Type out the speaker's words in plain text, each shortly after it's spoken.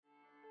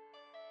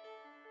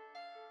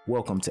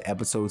Welcome to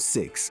episode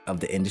 6 of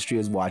the Industry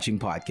is Watching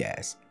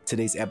podcast.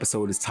 Today's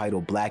episode is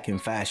titled Black in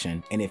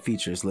Fashion, and it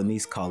features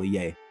Lenese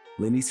Calleea.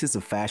 Lenese is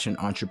a fashion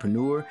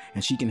entrepreneur,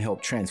 and she can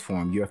help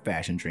transform your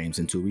fashion dreams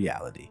into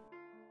reality.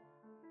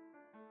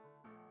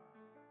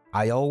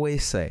 I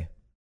always say,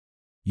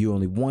 you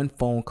only one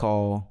phone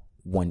call,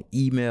 one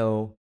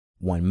email,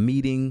 one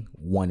meeting,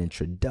 one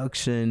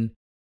introduction,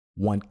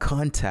 one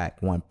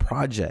contact, one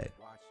project,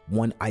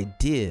 one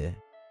idea,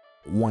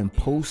 one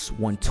post,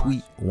 one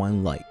tweet,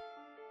 one like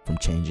from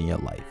changing your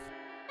life.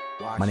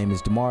 My name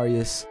is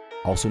Demarius,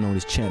 also known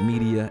as Champ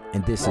Media,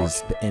 and this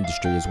is the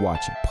Industry is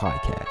Watching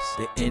podcast.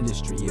 The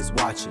industry is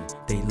watching,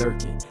 they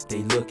lurking,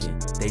 they looking,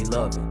 they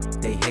loving,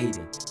 they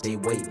hating, they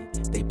waiting,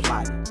 they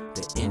plotting.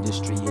 The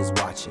industry is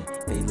watching,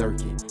 they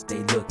lurking, they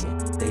looking,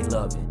 they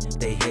loving,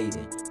 they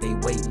hating, they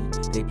waiting,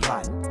 they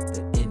plotting.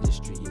 The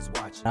industry is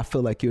watching. I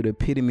feel like you're the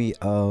epitome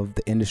of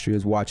the industry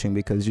is watching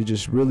because you're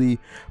just really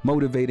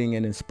motivating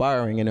and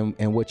inspiring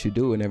in what you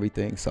do and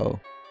everything. So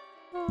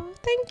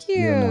thank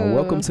you.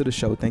 Welcome to the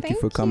show. Thank you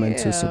for coming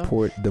to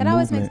support the movement. That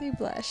always makes me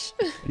blush.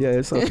 Yeah,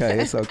 it's okay.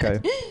 It's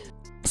okay.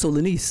 So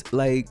Lenese,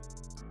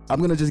 I'm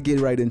going to just get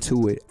right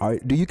into it. All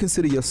right, do you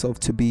consider yourself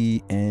to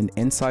be an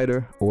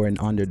insider or an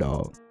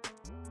underdog?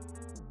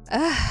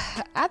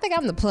 I think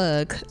I'm the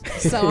plug.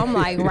 So I'm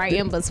right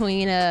in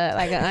between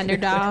an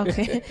underdog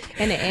and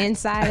an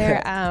insider.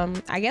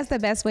 I guess the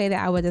best way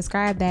that I would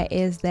describe that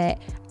is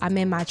that I'm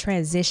in my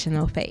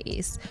transitional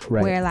phase,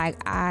 right, where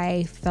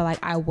I feel like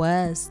I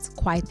was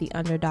quite the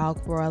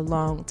underdog for a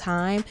long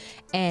time,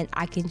 and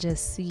I can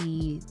just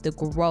see the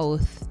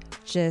growth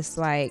just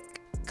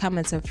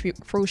coming to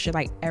fruition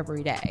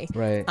every day.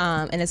 Right.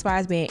 And as far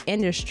as being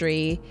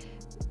industry,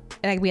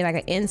 being an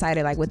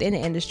insider within the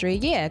industry,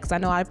 yeah, because I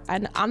know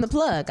I'm the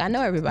plug. I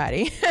know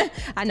everybody.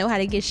 I know how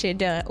to get shit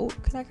done. Oh,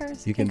 can I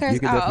curse? You can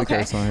definitely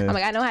curse on here.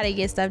 I know how to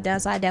get stuff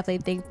done, so I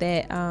definitely think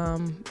that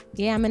I'm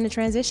in the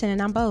transition,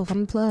 and I'm both.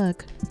 I'm the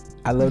plug.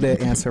 I love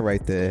that answer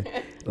right there.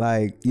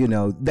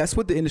 That's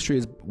what the industry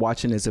is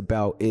watching is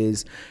about,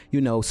 is,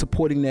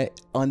 supporting that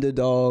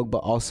underdog, but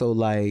also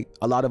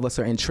a lot of us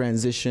are in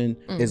transition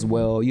as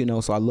well,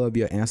 so I love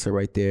your answer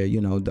right there,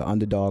 the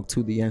underdog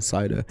to the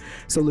insider.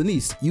 So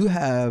Lenese, you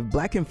have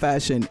Black in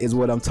Fashion is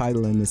what I'm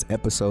titling this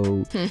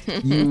episode.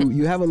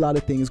 you have a lot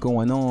of things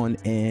going on,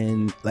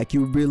 and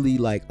you're really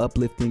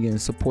uplifting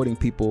and supporting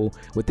people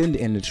within the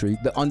industry,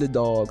 the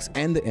underdogs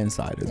and the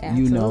insiders.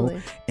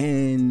 Absolutely.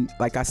 And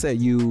like I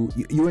said, you're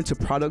into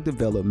product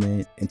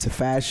development, into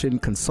fashion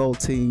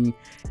consulting,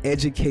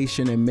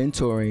 education, and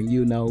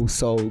mentoring,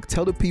 so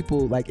tell the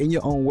people, in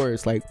your own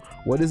words,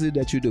 what is it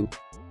that you do?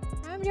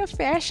 I'm your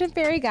fashion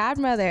fairy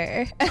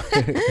godmother.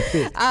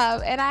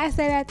 And I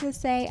say that to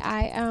say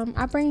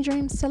I bring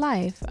dreams to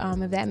life.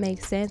 If that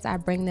makes sense, I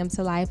bring them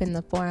to life in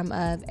the form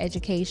of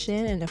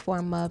education, in the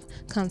form of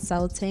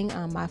consulting.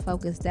 My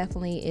focus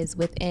definitely is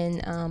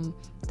within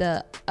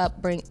the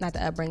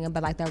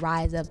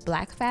rise of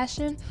Black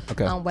fashion.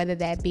 Okay. Whether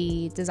that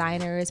be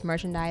designers,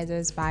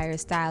 merchandisers,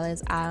 buyers,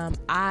 stylists.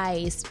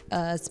 I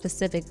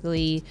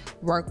specifically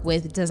work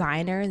with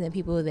designers and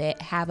people that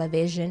have a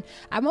vision.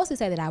 I mostly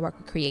say that I work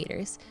with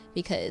creators,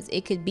 because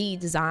it could be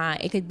design,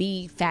 it could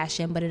be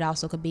fashion, but it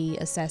also could be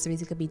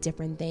accessories, it could be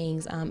different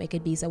things. It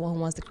could be someone who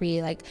wants to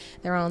create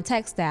their own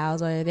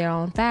textiles or their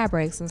own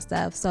fabrics and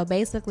stuff. So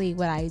basically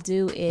what I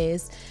do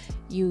is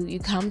you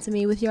come to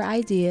me with your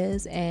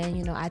ideas,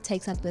 and I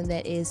take something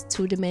that is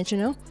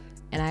 2-dimensional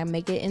and I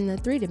make it in the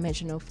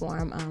 3-dimensional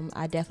form.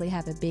 I definitely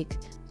have a big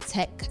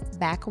tech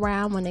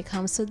background when it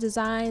comes to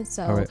design,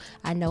 so right,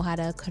 I know how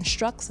to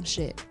construct some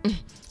shit.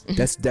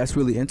 That's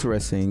really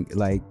interesting,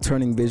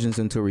 turning visions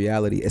into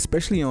reality,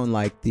 especially on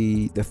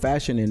the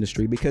fashion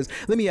industry. Because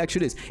let me ask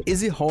you this,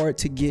 is it hard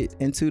to get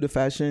into the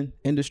fashion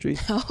industry?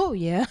 Oh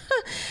yeah.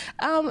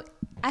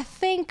 I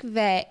think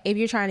that if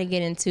you're trying to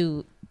get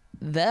into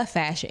the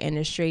fashion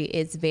industry,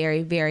 it's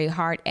very, very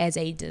hard as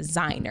a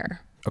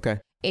designer. Okay.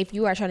 If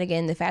you are trying to get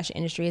in the fashion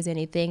industry as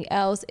anything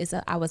else,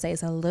 I would say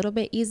it's a little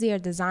bit easier.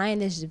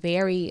 Design is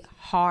very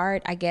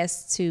hard, I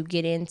guess, to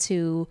get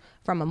into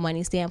from a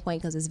money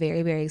standpoint, because it's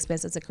very, very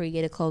expensive to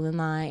create a clothing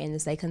line and to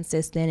stay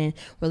consistent and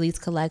release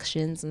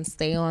collections and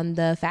stay on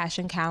the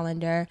fashion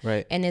calendar.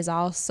 Right. And it's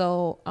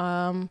also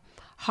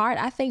hard,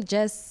 I think,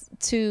 just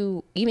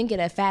to even get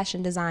a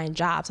fashion design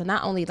job. So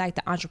not only the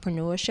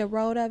entrepreneurship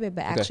road of it,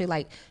 but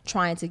actually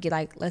trying to get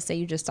let's say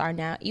you just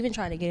starting out, even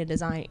trying to get a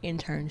design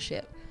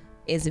internship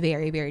is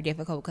very, very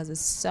difficult, because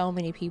there's so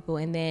many people.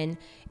 And then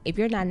if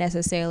you're not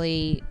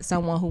necessarily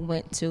someone who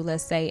went to,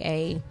 let's say,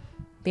 a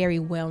very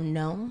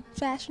well-known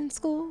fashion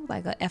school,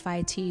 like a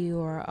FIT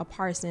or a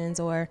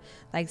Parsons or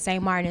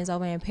St. Martin's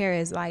over in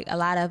Paris, a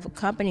lot of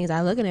companies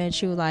are looking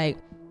at you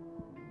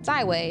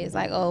sideways,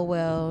 oh,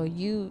 well,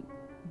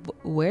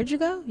 where'd you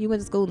go? You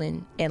went to school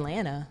in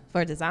Atlanta.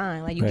 for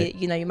design. Like you get,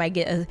 you might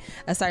get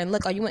a certain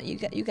look. Or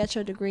you got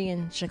your degree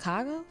in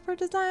Chicago for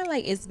design.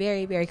 Like it's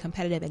very, very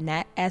competitive in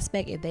that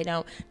aspect if they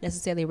don't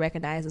necessarily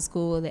recognize the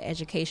school, the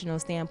educational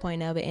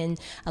standpoint of it. And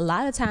a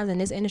lot of times in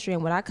this industry,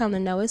 and what I come to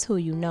know is who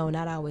you know,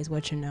 not always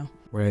what you know.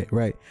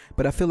 Right.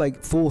 But I feel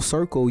like full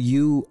circle,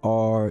 you're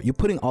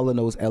putting all of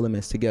those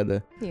elements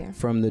together. Yeah.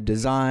 From the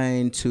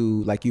design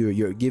to like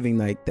you're giving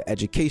like the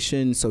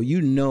education, so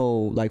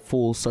like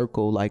full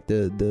circle, like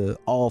the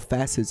all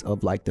facets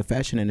of like the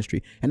fashion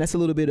industry. And that's a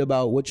little bit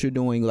about what you're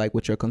doing, like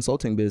with your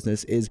consulting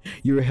business, is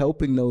you're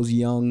helping those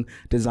young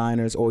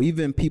designers or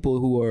even people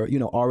who are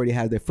already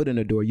have their foot in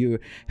the door. You're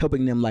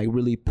helping them like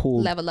really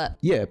level up.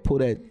 Yeah,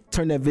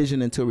 turn that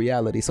vision into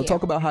reality. So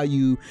talk about how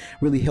you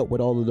really help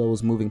with all of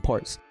those moving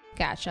parts.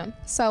 Gotcha.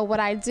 So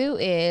what I do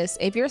is,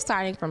 if you're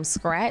starting from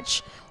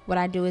scratch, what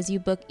I do is you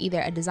book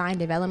either a design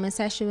development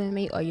session with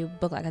me or you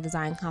book like a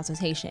design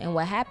consultation. And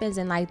what happens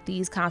in like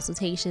these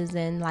consultations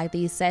and like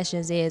these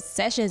sessions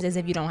is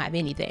if you don't have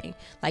anything.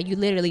 Like you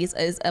literally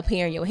is up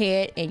here in your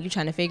head and you're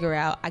trying to figure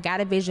out, I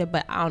got a vision,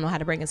 but I don't know how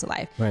to bring it to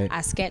life. Right.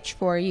 I sketch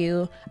for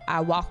you.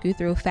 I walk you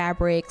through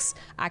fabrics.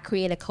 I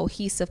create a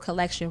cohesive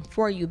collection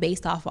for you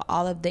based off of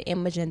all of the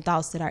image and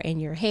thoughts that are in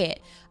your head.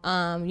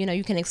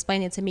 You can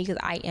explain it to me because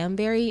I am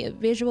very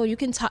visual. You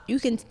can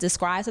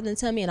describe something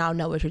to me and I'll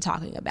know what you're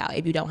talking about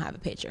if you don't have a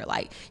picture.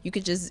 Like you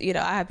could just,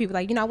 I have people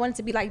like, I want it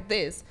to be like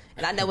this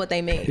and I know what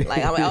they mean.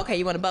 Like I'm like, okay,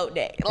 you want a boat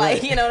deck,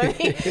 like, you know what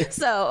I mean?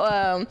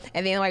 So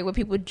and then like when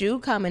people do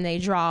come and they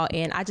draw,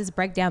 and I just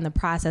break down the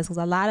process, because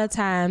a lot of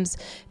times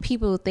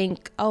people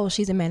think, oh,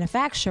 she's a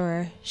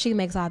manufacturer, she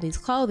makes all these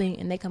clothing,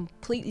 and they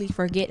completely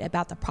forget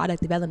about the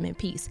product development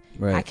piece.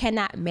 Right. I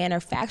cannot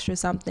manufacture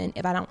something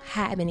if I don't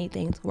have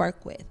anything to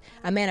work with.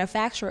 A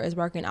manufacturer is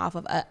working off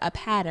of a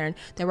pattern,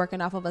 they're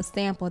working off of a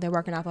sample, they're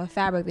working off of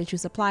fabric that you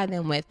supply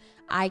them with.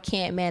 I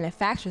can't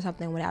manufacture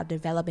something without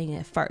developing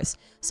it first.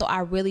 So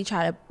I really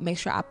try to make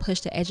sure I push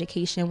the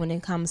education when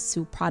it comes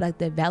to product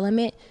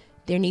development.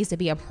 There needs to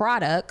be a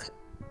product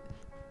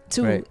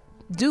to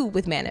do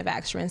with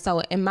manufacturing. So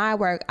in my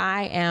work,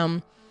 I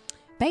am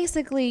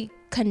basically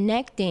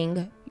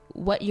connecting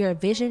what your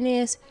vision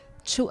is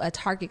to a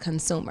target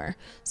consumer.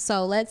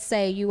 So let's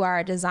say you are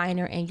a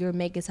designer and you're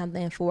making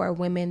something for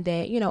women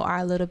that, are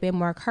a little bit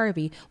more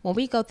curvy. When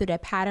we go through the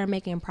pattern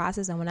making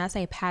process, and when I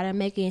say pattern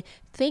making,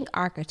 think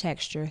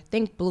architecture,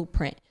 think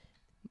blueprint.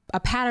 A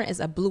pattern is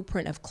a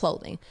blueprint of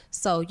clothing.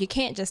 So you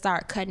can't just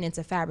start cutting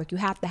into fabric. You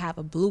have to have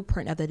a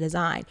blueprint of the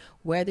design,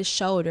 where the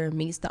shoulder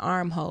meets the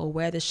armhole,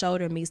 where the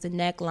shoulder meets the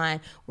neckline,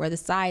 where the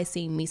side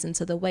seam meets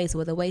into the waist,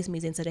 where the waist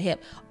meets into the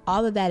hip.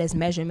 All of that is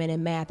measurement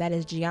and math. That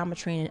is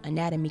geometry and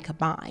anatomy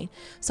combined.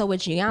 So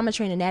with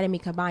geometry and anatomy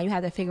combined, you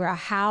have to figure out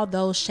how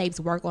those shapes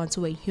work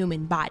onto a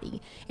human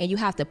body. And you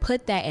have to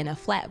put that in a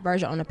flat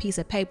version on a piece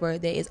of paper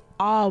that is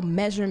all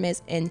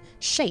measurements and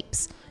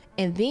shapes.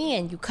 And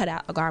then you cut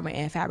out a garment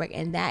and fabric,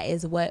 and that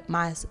is what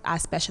I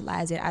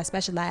specialize in. I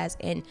specialize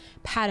in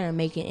pattern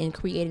making and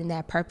creating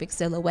that perfect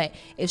silhouette.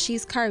 If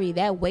she's curvy,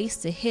 that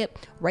waist to hip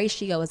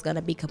ratio is going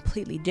to be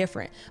completely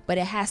different, but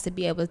it has to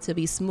be able to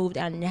be smoothed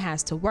out and it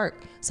has to work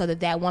so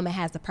that woman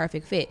has the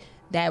perfect fit.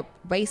 That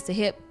waist to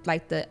hip,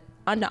 like the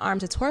underarm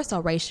to torso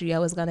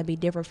ratio, is going to be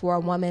different for a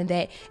woman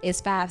that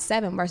is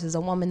 5'7" versus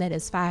a woman that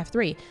is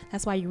 5'3".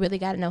 That's why you really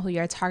got to know who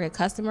your target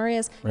customer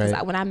is. Because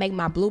when I make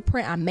my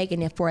blueprint, I'm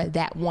making it for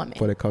that woman,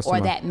 for the customer,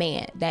 or that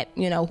man, that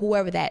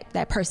whoever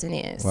that person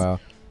is. Wow.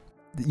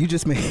 You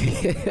just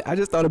made I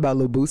just thought about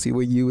Lil Boosie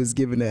when you was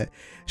giving that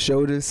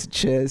shoulders,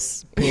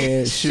 chest,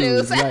 pants,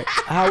 shoes, like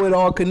how it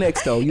all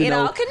connects though. It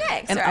all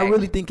connects, and right? I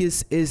really think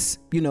it's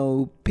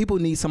people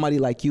need somebody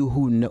like you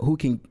who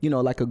can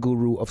like a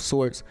guru of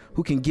sorts,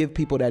 who can give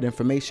people that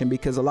information,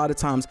 because a lot of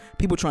times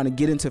people trying to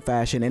get into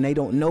fashion and they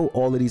don't know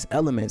all of these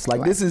elements.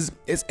 Like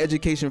it's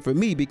education for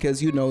me,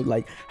 because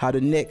like how the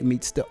neck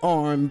meets the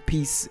arm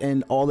piece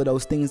and all of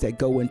those things that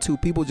go into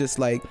people. Just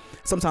like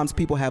sometimes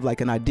people have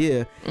like an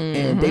idea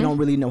and they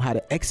don't really know how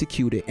to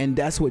execute it, and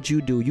that's what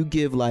you do. You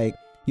give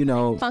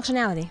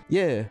functionality.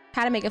 Yeah.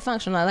 How to make it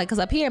functional. Like, because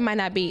up here it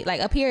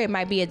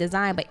might be a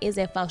design, but is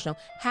it functional?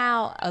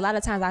 How a lot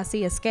of times I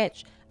see a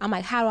sketch, I'm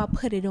like, how do I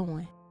put it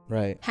on?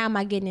 Right. How am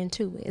I getting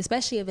into it?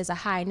 Especially if it's a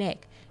high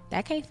neck.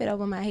 That can't fit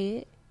over my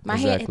head. My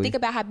head, think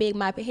about how big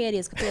my head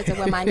is compared to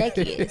where my neck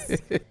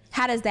is.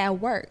 How does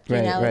that work?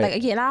 Like,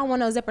 again, I don't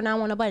want no zipper and I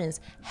don't want no buttons.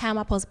 How am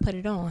I supposed to put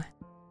it on?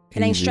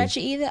 It ain't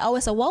stretchy either. Oh,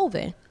 it's a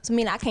woven. So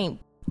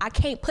I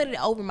can't put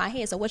it over my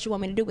head. So what you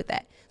want me to do with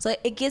that? So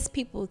it gets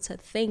people to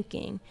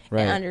thinking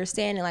and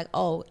understanding, like,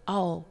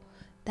 oh,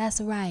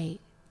 that's right.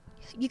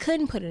 You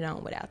couldn't put it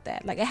on without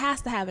that. Like, it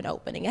has to have an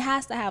opening. It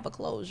has to have a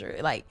closure.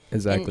 Like,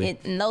 exactly.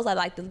 And those are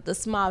like the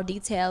small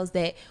details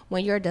that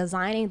when you're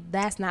designing,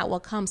 that's not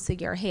what comes to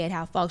your head,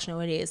 how functional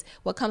it is.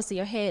 What comes to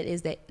your head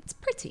is that it's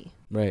pretty.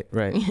 Right.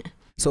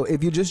 So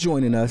if you're just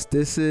joining us,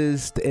 this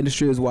is the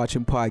Industry is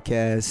Watching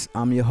podcast.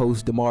 I'm your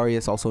host,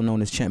 Demarius, also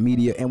known as Champ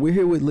Media, and we're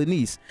here with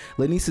Lenese.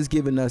 Lenese is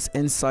giving us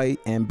insight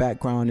and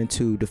background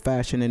into the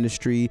fashion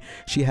industry.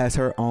 She has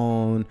her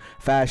own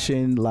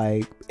fashion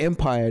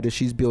empire that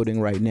she's building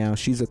right now.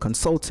 She's a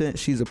consultant,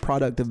 she's a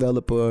product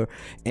developer,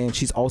 and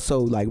she's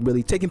also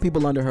really taking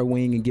people under her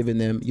wing and giving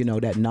them,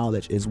 that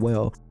knowledge as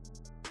well.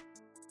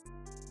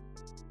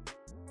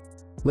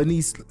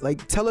 Lenese,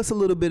 tell us a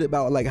little bit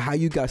about how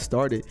you got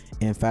started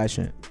in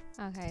fashion.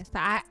 Okay, so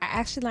I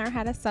actually learned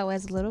how to sew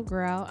as a little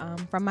girl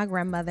from my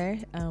grandmother.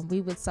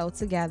 We would sew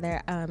together.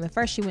 At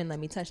first, she wouldn't let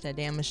me touch that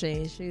damn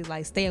machine. She was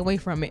like, stay away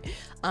from it.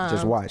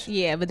 Just watch.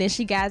 Yeah, but then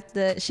she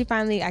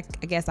finally, I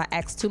guess I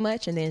asked too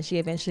much, and then she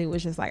eventually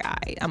was just like, all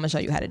right, I'm going to show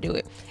you how to do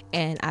it.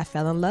 And I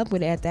fell in love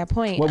with it at that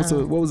point. What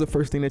was the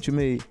first thing that you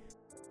made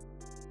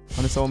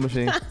on the sewing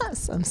machine?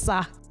 Some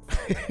socks.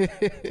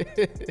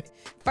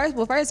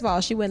 First of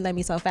all, she wouldn't let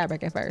me sew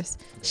fabric at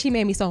first. She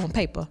made me sew on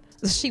paper.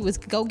 She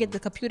would go get the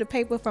computer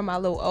paper from my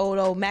little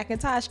old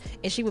Macintosh,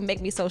 and she would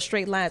make me sew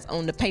straight lines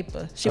on the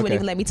paper. She wouldn't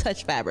even let me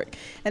touch fabric.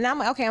 And I'm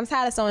like, okay, I'm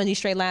tired of sewing these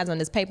straight lines on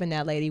this paper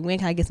now, lady. When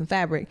can I get some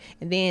fabric?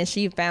 And then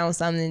she found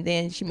something, and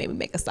then she made me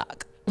make a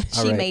sock.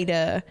 She made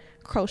a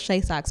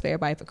crochet socks for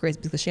everybody for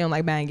Christmas because she don't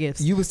like buying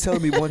gifts. You was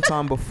telling me one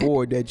time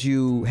before that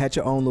you had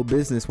your own little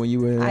business when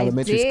you were in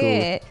elementary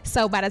school.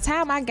 So by the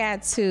time I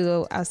got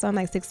to, I was something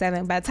like 6,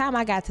 7. By the time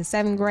I got to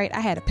 7th grade, I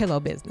had a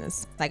pillow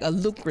business, a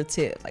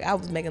lucrative. I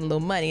was making a little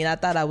money, and I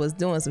thought I was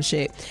doing some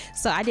shit.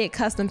 So I did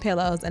custom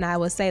pillows, and I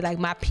would say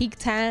my peak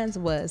times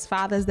was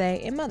Father's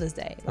Day and Mother's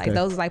Day.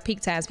 Those was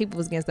peak times. People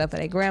was getting stuff for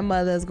their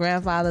grandmothers,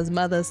 grandfathers,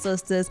 mothers,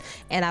 sisters,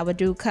 and I would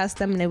do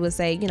custom, and it would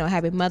say,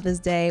 Happy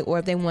Mother's Day, or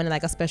if they wanted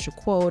a special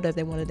quote, if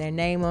they wanted their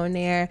name on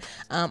there.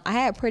 I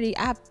have pretty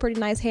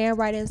nice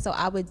handwriting, so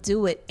I would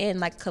do it in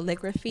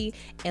calligraphy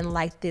and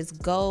this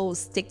gold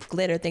stick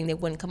glitter thing that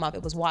wouldn't come off.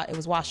 It was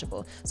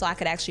washable, so I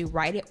could actually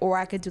write it, or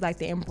I could do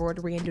the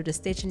embroidery and do the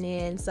stitching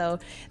in. So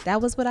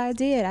that was what I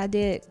did. I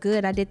did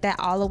good. I did that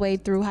all the way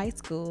through high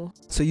school.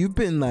 So you've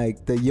been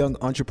the young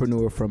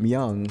entrepreneur from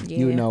young,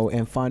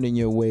 and finding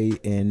your way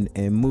and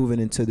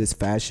moving into this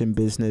fashion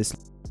business.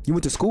 You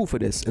went to school for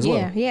this as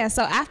well. Yeah.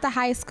 So after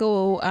high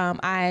school,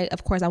 I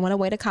went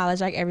away to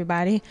college like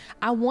everybody.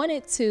 I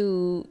wanted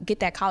to get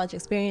that college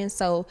experience.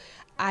 So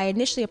I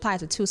initially applied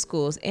to 2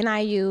 schools,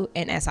 NIU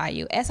and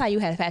SIU. SIU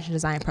had a fashion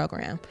design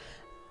program.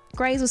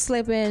 Grades was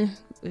slipping.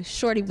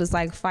 Shorty was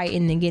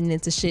fighting and getting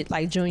into shit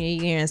junior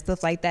year and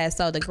stuff like that.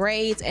 So the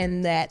grades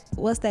and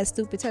what's that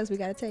stupid test we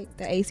got to take?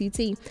 The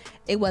ACT.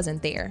 It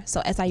wasn't there.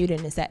 So SIU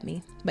didn't accept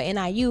me. But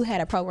NIU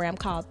had a program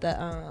called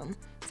the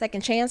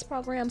Second Chance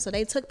program. So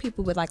they took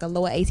people with a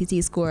lower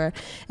ACT score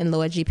and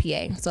lower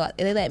GPA. So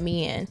they let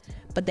me in,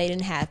 but they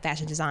didn't have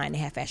fashion design. They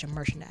had fashion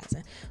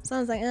merchandising. So I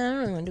was like, I don't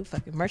really want to do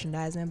fucking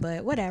merchandising,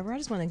 but whatever. I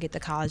just want to get the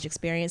college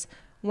experience.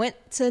 Went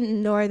to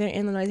Northern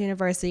Illinois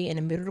University in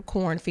the middle of the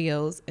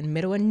cornfields, in the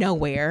middle of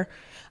nowhere.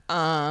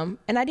 And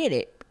I did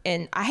it.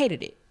 And I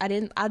hated it. I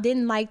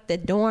didn't like the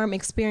dorm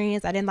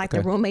experience. I didn't like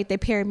the roommate they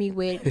paired me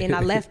with. And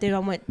I left it. I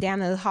went down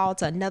the hall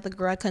to another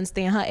girl. I couldn't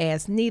stand her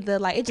ass neither.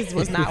 It just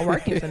was not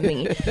working for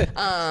me.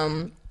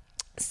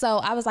 So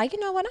I was like, you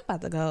know what? I'm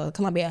about to go to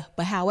Columbia.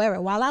 But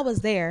however, while I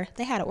was there,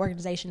 they had an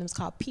organization that was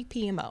called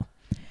PPMO.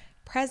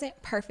 Present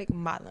Perfect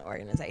Modeling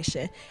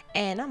Organization.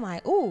 And I'm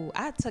like, ooh,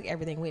 I took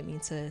everything with me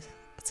to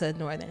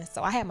Northern.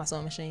 So I had my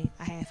sewing machine,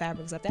 I had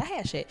fabrics up there, I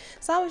had shit.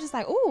 So I was just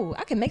like, ooh,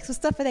 I can make some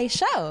stuff for their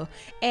show.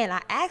 And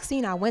I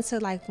actually, I went to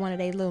one of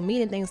their little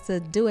meeting things to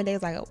do it. They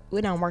was like,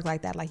 it don't work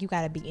like that. You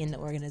got to be in the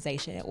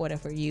organization in order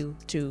for you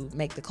to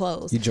make the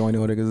clothes. You joined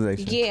the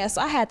organization? Yeah, so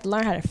I had to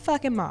learn how to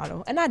fucking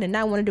model. And I did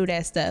not want to do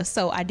that stuff.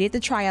 So I did the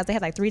tryouts. They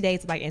had 3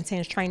 days of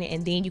intense training,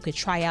 and then you could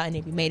try out, and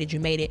if you made it,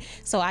 you made it.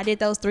 So I did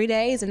those 3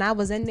 days, and I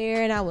was in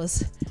there, and I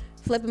was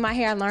flipping my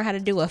hair. I learned how to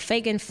do a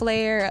fake and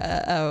flare,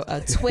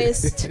 a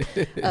twist,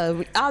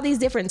 all these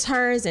different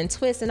turns and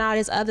twists and all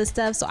this other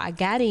stuff. So I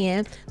got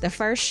in. The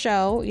first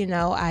show,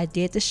 I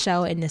did the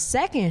show. And the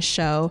second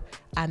show,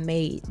 I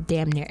made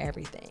damn near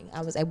everything.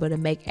 I was able to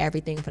make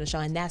everything for the show,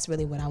 and that's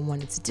really what I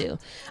wanted to do.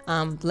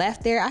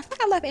 Left there. I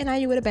think I left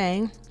NIU with a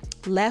bang.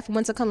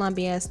 Went to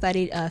Columbia,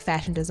 studied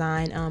fashion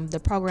design. The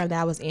program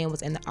that I was in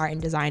the art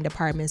and design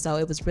department, so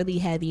it was really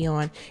heavy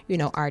on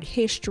art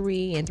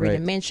history and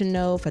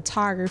three-dimensional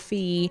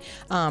photography,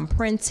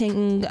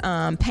 printing,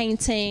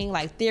 painting,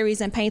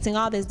 theories in painting,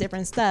 all this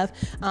different stuff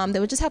that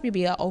would just help you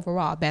be an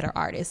overall better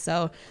artist.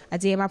 So I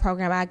did my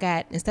program. I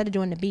got, instead of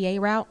doing the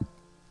BA route,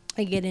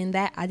 I get in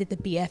that, I did the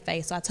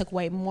BFA. So I took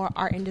way more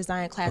art and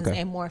design classes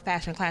and more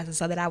fashion classes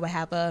so that I would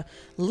have a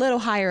little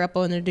higher up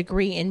on the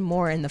degree and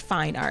more in the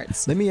fine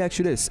arts. Let me ask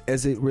you this,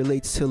 as it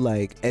relates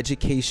to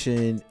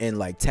education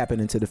and tapping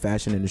into the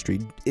fashion industry,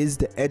 is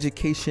the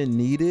education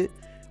needed?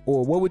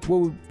 Or what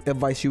would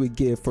advice you would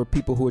give for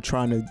people who are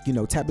trying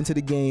to, tap into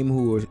the game,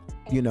 who are,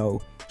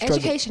 struggling?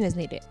 Education is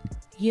needed.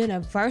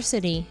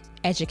 University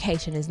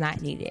education is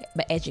not needed,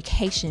 but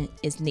education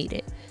is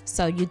needed.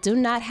 So you do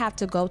not have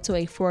to go to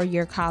a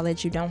 4-year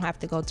college. You don't have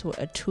to go to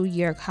a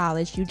 2-year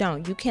college. You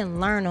can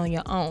learn on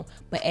your own,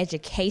 but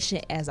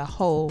education as a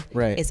whole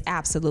is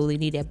absolutely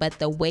needed. But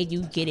the way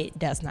you get it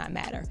does not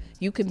matter.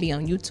 You can be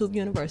on YouTube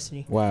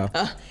University. Wow.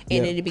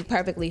 And it'll be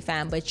perfectly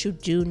fine, but you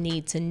do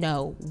need to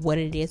know what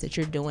it is that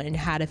you're doing and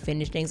how to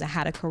finish things and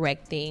how to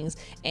correct things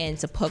and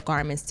to put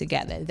garments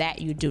together.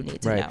 That you do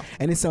need to know.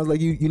 And it sounds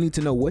like you need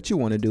to know what you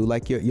want to do.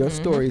 Like your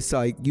story is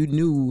like you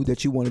knew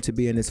that you wanted to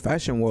be in this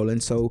fashion world,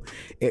 and so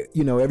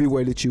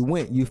everywhere that you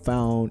went, you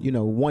found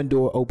one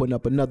door opened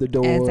up another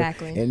door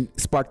and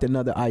sparked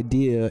another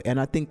idea. And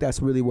I think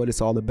that's really what it's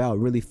all about,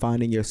 really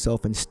finding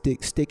yourself and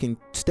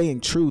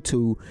staying true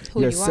to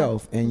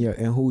yourself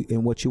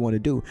and what you want to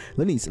do.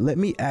 Lenese, let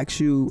me ask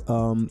you,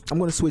 I'm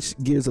going to switch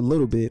gears a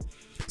little bit.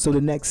 So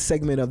the next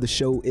segment of the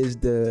show is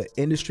the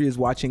industry is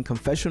watching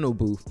confessional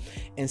booth.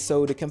 And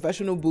so the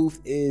confessional booth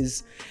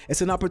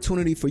it's an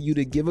opportunity for you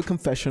to give a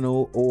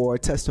confessional or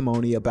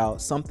testimony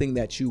about something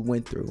that you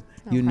went through,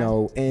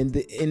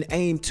 and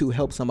aim to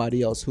help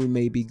somebody else who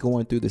may be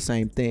going through the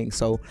same thing.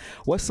 So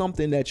what's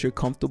something that you're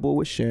comfortable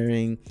with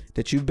sharing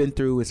that you've been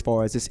through as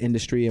far as this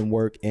industry and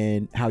work,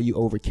 and how you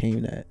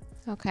overcame that?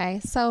 Okay,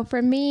 so for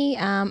me,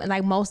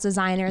 like most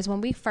designers,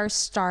 when we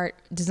first start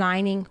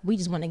designing, we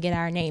just want to get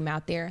our name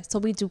out there. So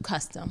we do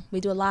custom.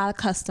 We do a lot of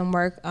custom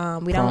work.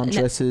 Prom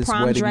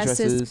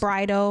dresses,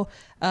 bridal,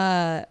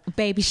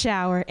 baby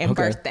shower, and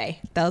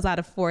birthday. Those are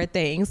the 4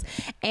 things.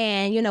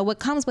 And what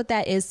comes with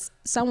that is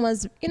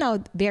someone's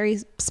very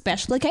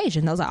special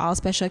occasion. Those are all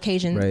special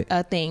occasion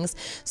things.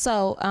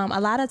 So a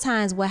lot of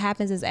times what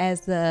happens is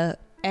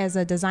as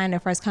a designer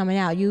first coming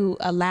out, you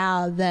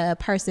allow the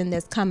person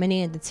that's coming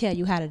in to tell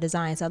you how to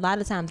design. So a lot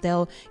of times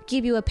they'll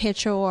give you a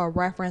picture or a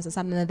reference or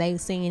something that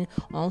they've seen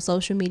on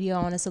social media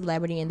on a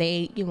celebrity, and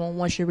they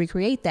want you to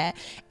recreate that.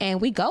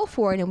 And we go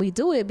for it and we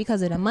do it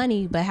because of the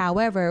money. But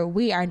however,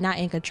 we are not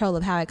in control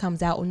of how it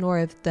comes out, nor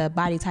if the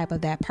body type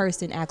of that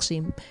person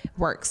actually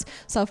works.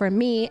 So for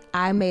me,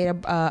 I made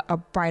a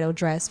bridal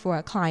dress for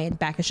a client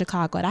back in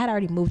Chicago, and I had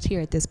already moved here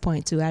at this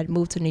point too. I had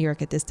moved to New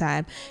York at this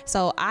time.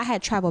 So I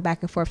had traveled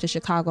back and forth to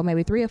Chicago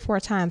maybe 3 or 4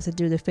 times to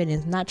do the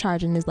fittings, not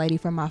charging this lady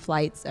for my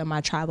flights or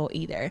my travel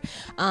either.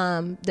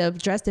 The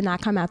dress did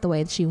not come out the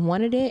way that she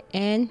wanted it,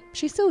 and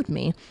she sued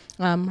me.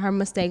 Her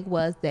mistake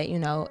was that,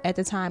 at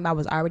the time I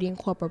was already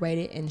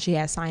incorporated and she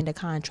had signed a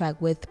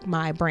contract with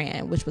my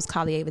brand, which was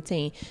Calleea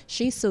Fashion.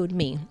 She sued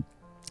me,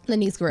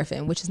 Lenese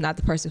Griffin, which is not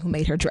the person who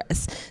made her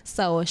dress.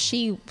 So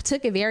she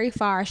took it very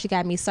far. She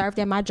got me served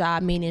at my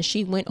job, meaning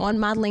she went on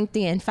my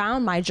LinkedIn,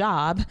 found my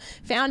job,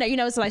 found that,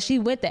 it's like she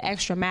went the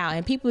extra mile,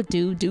 and people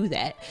do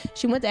that.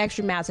 She went the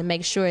extra mile to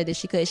make sure that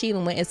she could. She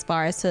even went as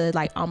far as to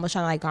almost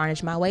trying to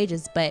garnish my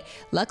wages. But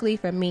luckily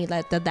for me,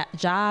 that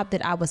job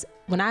that I was,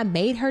 when I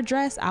made her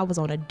dress, I was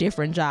on a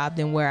different job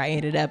than where I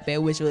ended up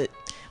at, which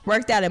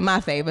worked out in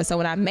my favor. So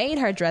when I made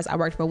her dress, I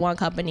worked for one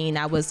company and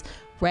I was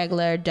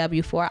regular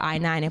W-4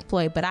 I-9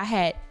 employee, but I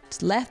had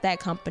left that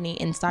company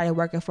and started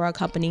working for a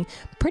company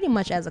pretty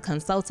much as a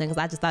consultant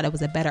because I just thought it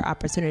was a better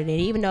opportunity.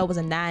 And even though it was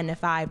a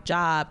 9-to-5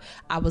 job,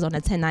 I was on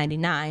a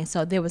 1099,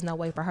 so there was no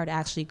way for her to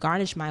actually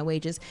garnish my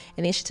wages.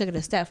 And then she took it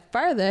a step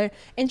further,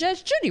 and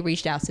Judge Judy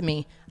reached out to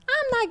me.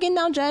 I'm not getting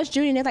on Judge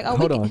Judy. And they're like, oh,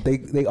 hold on.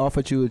 They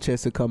offered you a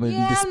chance to come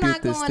and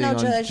dispute this thing on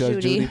Judge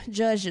Judy.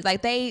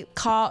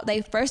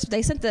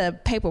 They sent the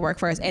paperwork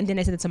first, and then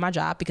they sent it to my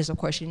job because, of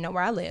course, she didn't know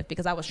where I lived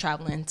because I was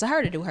traveling to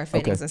her to do her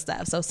fittings and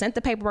stuff. So sent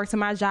the paperwork to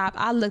my job.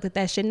 I looked at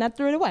that shit and I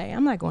threw it away.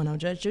 I'm not going on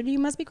Judge Judy. You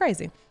must be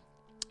crazy.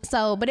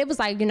 So, but it was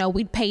like,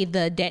 we paid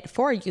the debt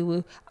for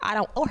you. I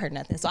don't owe her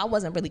nothing. So I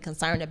wasn't really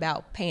concerned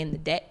about paying the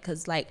debt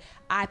because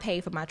I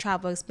paid for my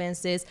travel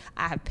expenses.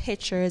 I have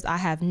pictures, I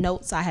have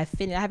notes, I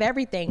have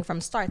everything from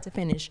start to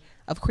finish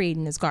of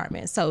creating this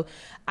garment. So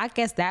I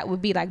guess that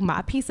would be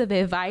my piece of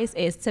advice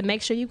is to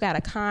make sure you got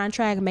a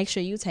contract, make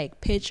sure you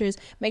take pictures,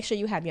 make sure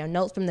you have your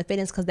notes from the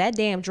fittings because that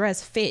damn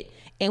dress fit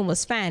and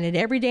was fine at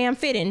every damn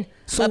fitting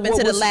up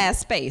into the last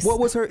space. What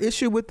was her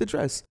issue with the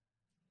dress?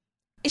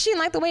 She didn't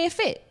like the way it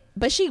fit.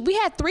 But we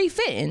had 3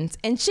 fittings,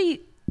 and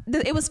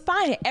it was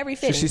fine at every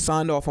fitting. So she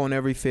signed off on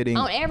every fitting.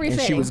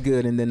 And she was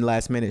good, and then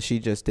last minute she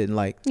just didn't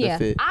like the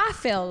fit. I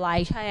felt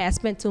like her ass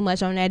spent too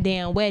much on that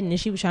damn wedding, and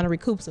she was trying to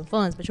recoup some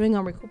funds, but you ain't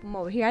gonna recoup them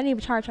over here. I didn't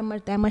even charge her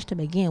that much to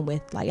begin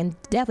with, and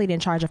definitely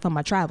didn't charge her for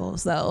my travel.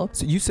 So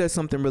you said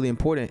something really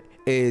important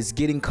is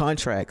getting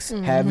contracts,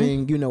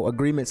 having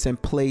agreements in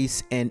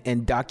place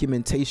and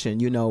documentation.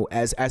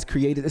 As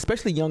creatives,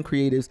 especially young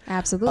creatives,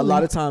 absolutely. A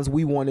lot of times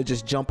we want to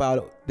just jump out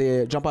of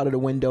the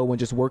window and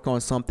just work on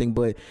something,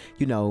 but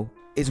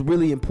it's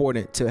really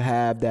important to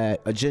have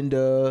that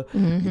agenda,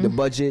 the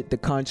budget, the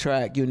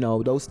contract,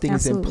 those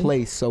things in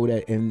place so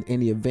that in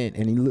any event,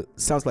 and it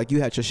sounds like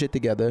you had your shit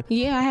together.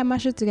 Yeah, I had my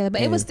shit together,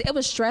 but it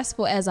was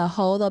stressful as a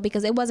whole though,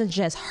 because it wasn't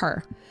just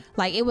her.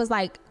 Like, it was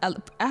like,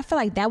 I feel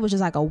like that was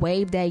just like a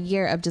wave that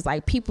year of just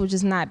like people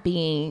just not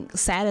being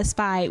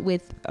satisfied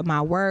with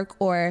my work,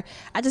 or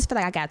I just feel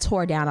like I got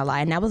tore down a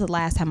lot. And that was the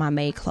last time I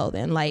made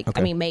clothing. Like,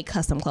 made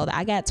custom clothing.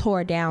 I got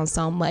tore down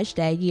so much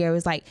that year. It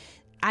was like,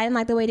 I didn't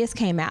like the way this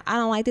came out. I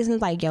don't like this. And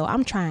it's like, yo,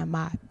 I'm trying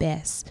my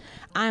best.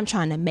 I'm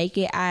trying to make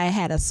it. I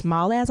had a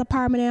small ass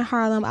apartment in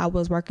Harlem. I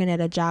was working at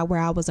a job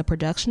where I was a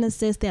production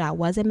assistant. I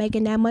wasn't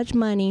making that much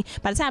money.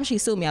 By the time she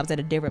sued me, I was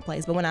at a different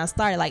place. But when I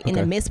started, like in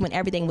the midst when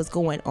everything was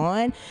going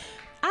on,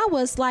 I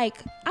was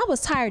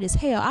tired as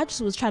hell. I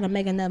just was trying to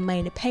make enough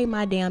money to pay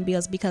my damn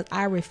bills because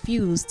I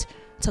refused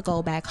to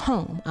go back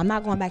home. I'm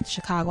not going back to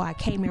Chicago. I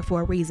came here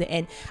for a reason.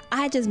 And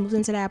I just moved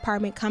into that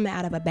apartment coming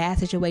out of a bad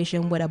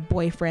situation with a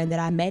boyfriend that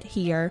I met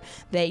here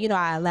that, you know,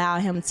 I allowed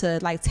him to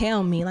like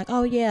tell me like,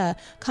 oh yeah,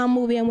 come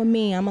move in with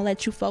me. I'm gonna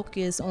let you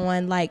focus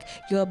on like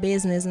your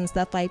business and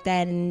stuff like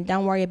that. And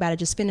don't worry about it.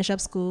 Just finish up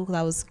school.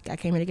 Cause I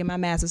came here to get my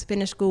master's,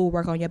 finish school,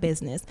 work on your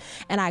business.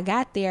 And I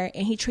got there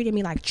and he treated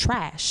me like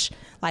trash,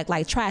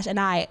 like trash. And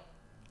I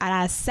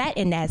sat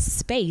in that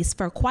space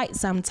for quite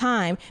some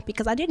time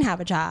because I didn't have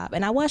a job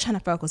and I was trying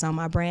to focus on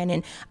my brand,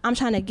 and I'm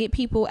trying to get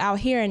people out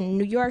here in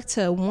New York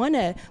to want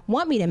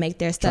me to make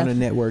their stuff. Trying to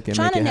network.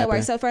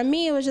 Happen. So for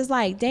me, it was just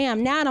like,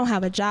 damn, now I don't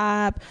have a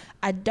job.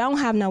 I don't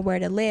have nowhere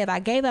to live. I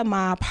gave up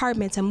my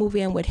apartment to move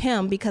in with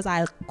him because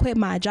I quit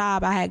my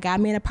job. I had got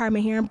me an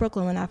apartment here in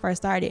Brooklyn when I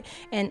first started.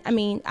 And I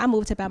mean, I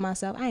moved to by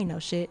myself. I ain't know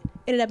shit.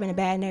 Ended up in a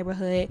bad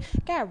neighborhood.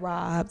 Got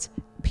robbed.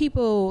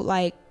 People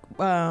like,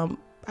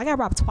 I got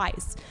robbed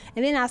twice.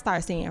 And then I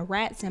started seeing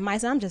rats and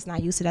mice. And I'm just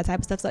not used to that type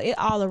of stuff. So it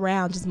all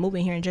around, just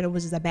moving here in general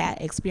was just a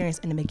bad experience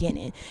in the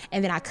beginning.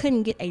 And then I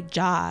couldn't get a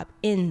job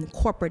in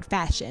corporate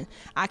fashion.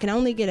 I can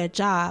only get a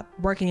job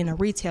working in a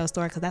retail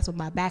store because that's what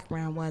my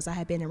background was. I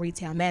had been in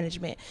retail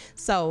management.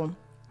 So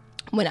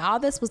when all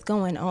this was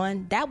going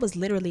on, that was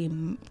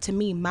literally, to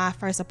me, my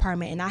first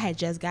apartment. And I had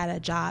just got a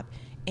job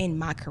in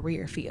my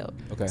career field.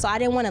 So I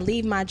didn't want to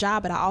leave my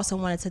job, but I also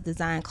wanted to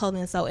design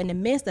clothing. So in the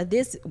midst of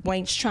this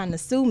wench trying to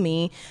sue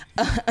me,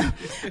 in the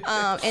midst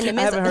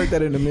I haven't heard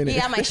that in a minute.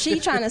 Yeah, I'm like,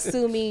 she trying to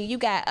sue me. You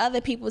got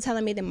other people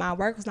telling me that my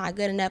work was not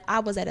good enough. I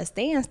was at a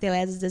standstill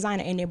as a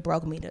designer, and it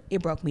broke me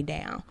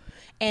down.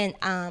 And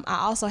I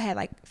also had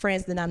like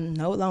friends that I'm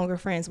no longer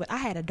friends with. I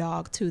had a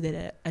dog too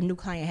that a new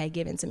client had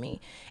given to me,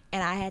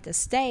 and I had to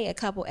stay a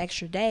couple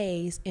extra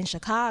days in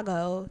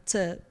Chicago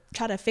to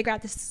try to figure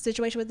out this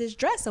situation with this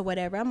dress or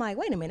whatever. I'm like,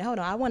 wait a minute, hold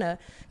on.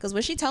 Because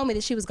when she told me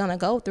that she was going to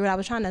go through it, I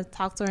was trying to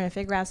talk to her and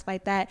figure out stuff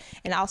like that.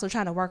 And also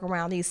trying to work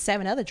around these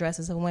 7 other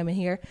dresses of women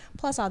here,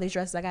 plus all these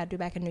dresses I got to do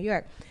back in New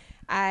York.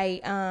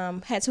 I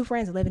had 2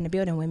 friends that live in the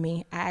building with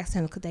me. I asked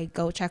them, could they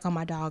go check on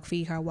my dog,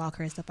 feed her, walk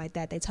her, and stuff like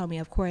that. They told me,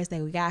 of course,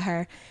 we got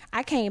her.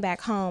 I came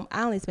back home.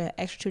 I only spent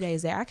an extra 2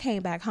 days there. I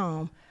came back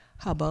home.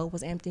 Her boat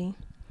was empty.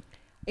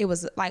 It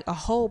was like a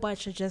whole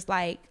bunch of just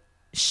like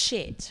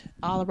shit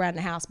all around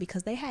the house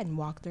because they hadn't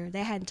walked her.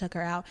 They hadn't took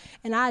her out.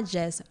 And I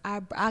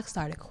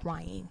started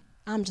crying.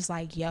 I'm just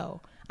like,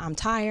 yo, I'm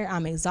tired.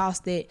 I'm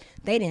exhausted.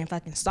 They didn't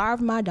fucking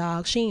starve my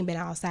dog. She ain't been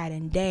outside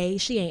in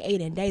days. She ain't ate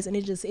in days. And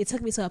it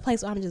took me to a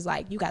place where I'm just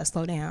like, you got to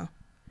slow down.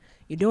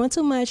 You're doing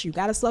too much. You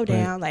got to slow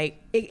down.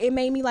 Like it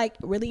made me like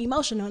really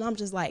emotional. And I'm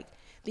just like,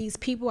 these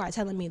people are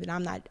telling me that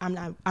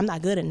I'm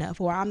not good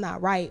enough, or I'm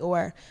not right,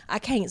 or I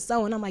can't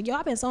sew. And I'm like, yo,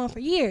 I've been sewing for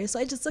years. So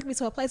it just took me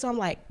to a place where I'm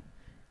like,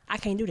 I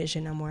can't do this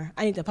shit no more.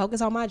 I need to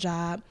focus on my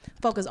job,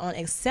 focus on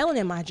excelling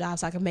in my job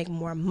so I can make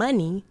more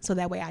money so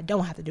that way I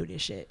don't have to do this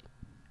shit.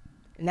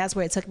 And that's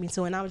where it took me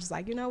to. And I was just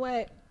like, you know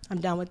what? I'm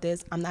done with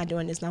this. I'm not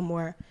doing this no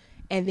more.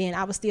 And then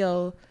I was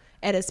still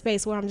at a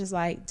space where I'm just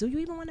like, do you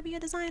even want to be a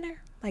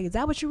designer? Like, is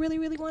that what you really,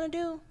 really want to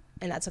do?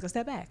 And I took a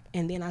step back.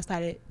 And then I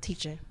started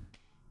teaching.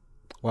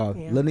 Wow.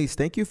 Yeah. Lenese,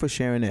 thank you for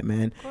sharing that,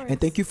 man.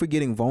 And thank you for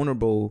getting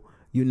vulnerable,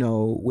 you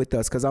know, with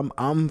us, because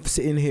I'm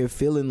sitting here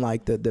feeling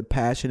like the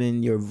passion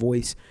in your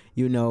voice,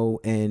 you know,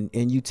 and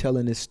you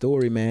telling this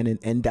story, man,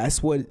 and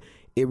that's what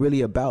it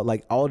really about.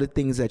 Like all the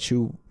things that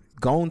you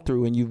gone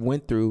through and you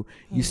went through,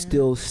 you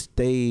still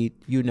stayed,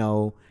 you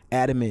know,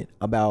 adamant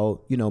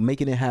about, you know,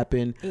 making it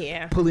happen,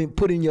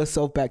 putting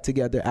yourself back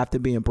together after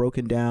being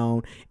broken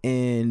down.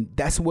 And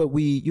that's what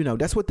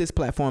that's what this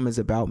platform is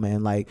about,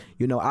 man. Like,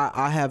 you know,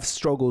 I have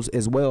struggles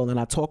as well, and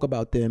I talk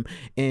about them,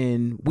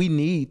 and we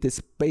need this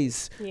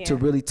space to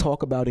really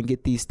talk about and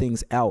get these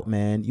things out,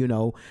 man. You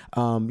know,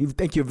 you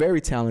think you're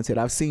very talented.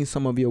 I've seen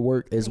some of your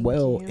work as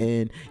well,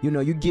 and you know,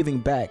 you're giving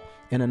back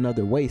in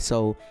another way.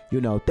 So,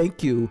 you know,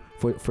 thank you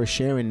for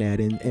sharing that,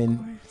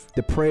 and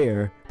the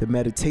prayer, the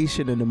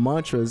meditation, and the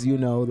mantras, you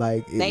know,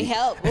 like they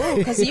help.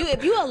 Because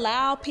if you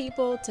allow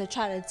people to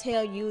try to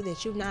tell you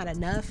that you're not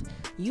enough,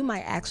 you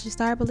might actually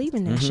start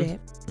believing that shit.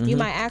 You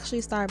might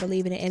actually start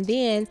believing it. And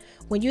then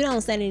when you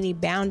don't set any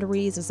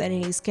boundaries or set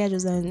any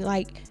schedules and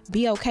like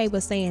be okay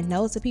with saying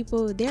no to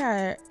people,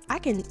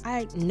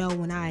 I know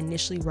when I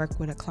initially work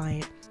with a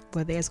client,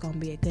 whether it's going to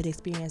be a good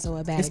experience or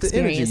a bad it's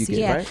experience. The energy you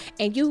get, right?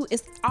 And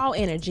it's all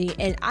energy,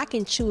 and I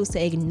can choose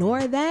to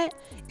ignore that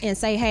and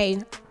say, hey,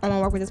 I'm going to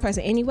work with this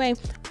person anyway,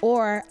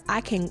 or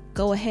I can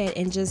go ahead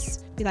and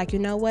just be like, you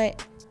know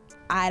what?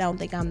 I don't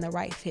think I'm the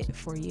right fit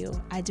for you.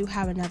 I do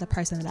have another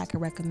person that I can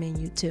recommend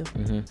you to.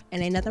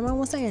 And ain't nothing wrong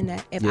with saying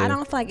that. If I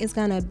don't feel like it's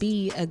going to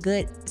be a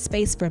good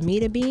space for me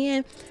to be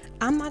in,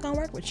 I'm not going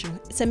to work with you.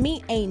 To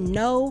me, ain't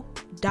no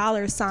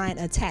dollar sign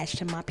attached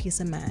to my peace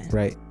of mind.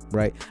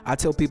 Right. I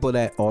tell people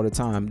that all the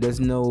time. There's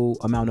no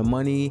amount of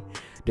money.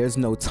 There's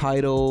no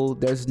title.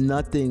 There's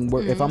nothing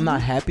where if I'm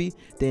not happy,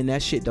 then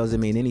that shit doesn't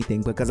mean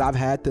anything, because I've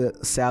had the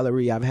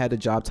salary, I've had the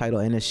job title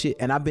and the shit,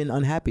 and I've been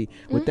unhappy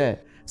with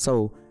that.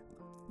 So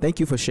thank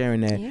you for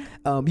sharing that. Yeah.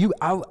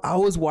 I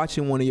was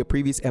watching one of your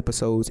previous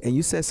episodes, and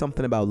you said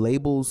something about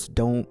labels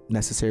don't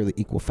necessarily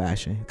equal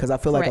fashion. Because I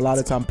feel like a lot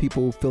of time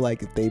people feel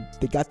like if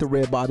they got the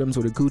red bottoms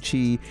or the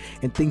Gucci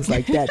and things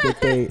like that,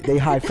 that they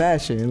high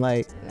fashion.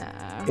 Like,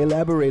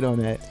 elaborate on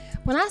that.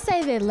 When I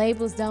say that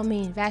labels don't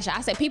mean fashion,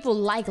 I say people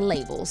like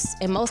labels,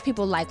 and most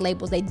people like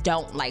labels. They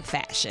don't like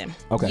fashion.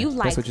 Okay, you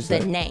like that's what you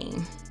the said.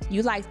 name.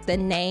 You like the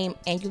name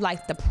and you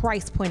like the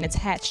price point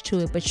attached to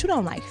it, but you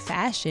don't like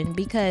fashion,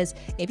 because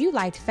if you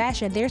liked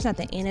fashion, there's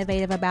nothing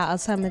innovative about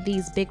some of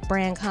these big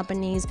brand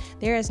companies.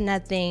 There is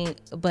nothing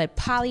but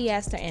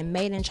polyester and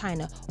made in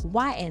China.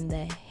 Why in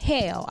the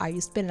hell are you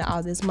spending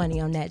all this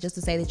money on that just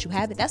to say that you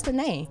have it? That's the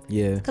name.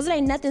 Yeah. Because it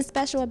ain't nothing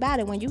special about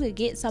it. When you could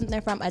get something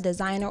from a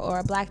designer or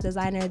a black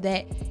designer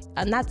that,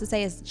 not to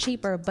say it's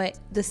cheaper, but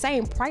the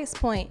same price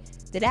point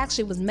that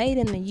actually was made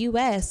in the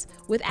U.S.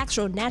 with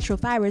actual natural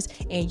fibers,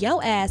 and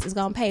your ass is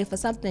gonna pay for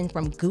something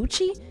from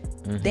Gucci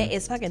that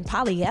is fucking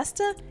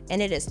polyester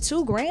and it is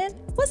 $2,000.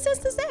 What sense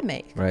does that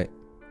make? Right.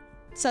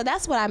 So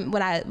that's what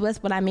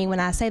I mean when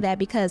I say that,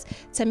 because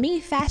to me,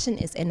 fashion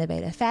is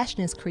innovative.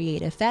 Fashion is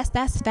creative.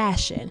 That's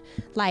fashion.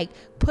 Like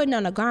putting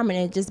on a garment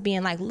and just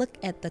being like,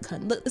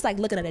 it's like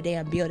looking at a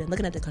damn building,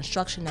 looking at the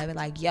construction of it.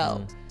 Like,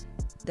 yo,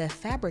 the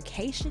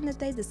fabrication that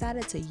they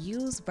decided to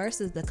use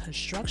versus the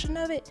construction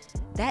of it,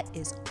 that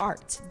is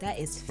art. That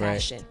is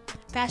fashion.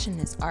 Right. Fashion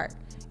is art.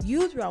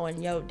 You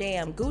throwing your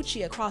damn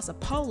Gucci across a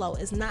polo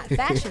is not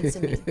fashion to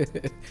me.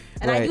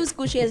 And I use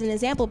Gucci as an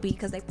example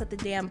because they put the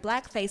damn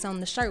blackface on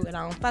the shirt and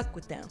I don't fuck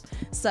with them.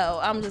 So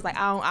I'm just like,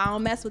 I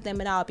don't mess with them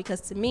at all,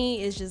 because to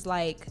me, it's just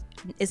like,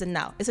 it's a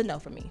no. It's a no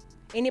for me.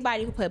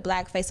 Anybody who put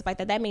blackface stuff like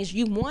that means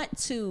you want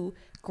to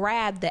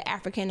grab the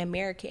African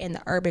American and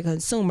the urban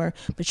consumer,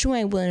 but you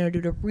ain't willing to do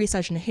the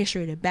research and the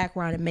history, the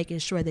background, and making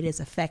sure that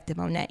it's effective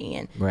on that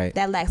end. Right.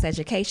 That lacks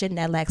education,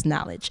 that lacks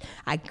knowledge.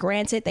 I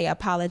granted they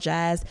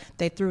apologized,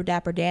 they threw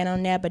Dapper Dan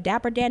on there, but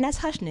Dapper Dan, that's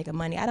hush nigga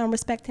money. I don't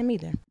respect him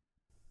either.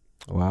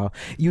 Wow.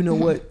 You know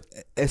what?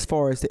 As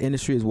far as the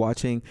industry is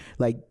watching,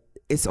 like,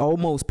 it's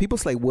almost, people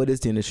say, what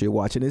is the industry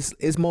watching? It's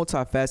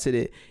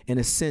multifaceted in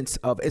a sense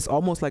of, it's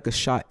almost like a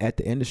shot at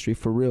the industry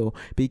for real,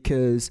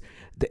 because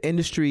the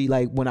industry,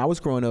 like when I was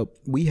growing up,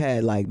 we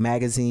had like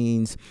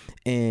magazines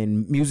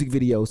and music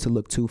videos to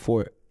look to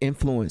for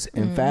influence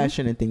and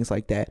fashion and things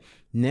like that.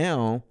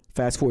 Now,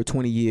 fast forward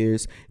 20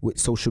 years with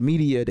social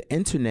media, the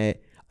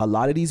internet, a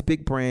lot of these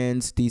big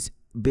brands, these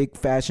big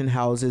fashion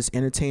houses,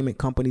 entertainment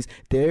companies,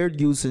 they're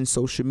using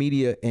social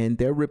media and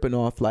they're ripping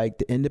off like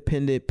the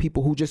independent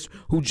people who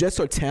just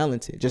are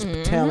talented,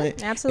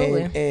 talent.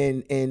 Absolutely.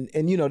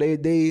 And you know,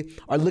 they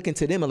are looking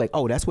to them and like,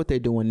 oh, that's what they're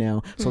doing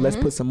now. So let's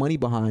put some money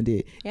behind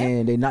it. Yep.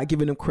 And they're not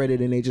giving them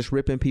credit and they just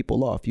ripping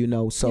people off, you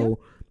know? So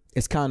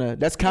it's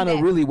that's kind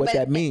of really what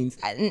that means.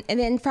 And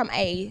then from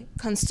a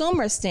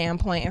consumer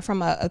standpoint and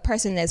from a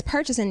person that's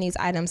purchasing these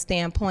items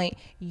standpoint,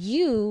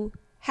 you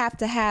have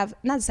to have,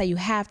 not to say you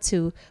have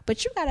to,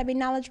 but you got to be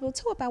knowledgeable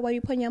too about where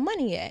you're putting your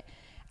money at.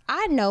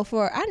 I know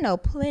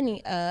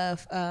plenty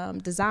of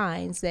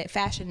designs that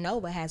Fashion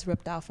Nova has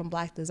ripped off from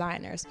black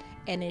designers,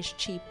 and it's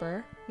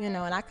cheaper, you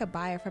know, and I could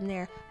buy it from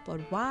there,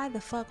 but why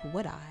the fuck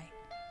would I?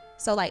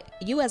 So like,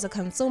 you as a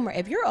consumer,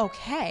 if you're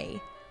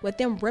okay with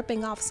them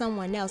ripping off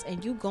someone else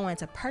and you going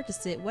to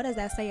purchase it, what does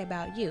that say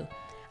about you?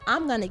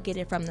 I'm gonna get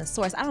it from the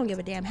source. I don't give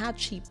a damn how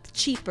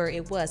cheaper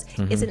it was.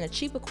 It's in a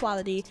cheaper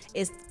quality.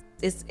 It's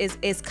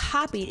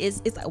copied.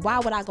 It's like, why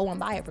would I go and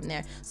buy it from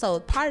there? So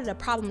part of the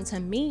problem to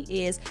me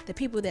is the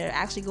people that are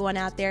actually going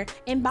out there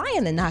and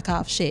buying the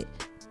knockoff shit.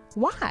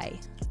 Why?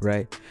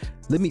 Right.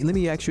 Let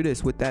me ask you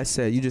this. With that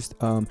said, you just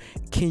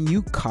can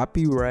you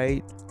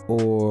copyright,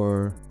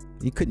 or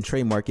you couldn't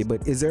trademark it,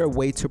 but is there a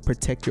way to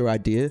protect your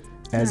idea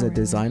as a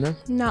designer?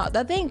 No,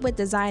 the thing with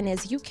design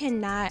is you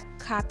cannot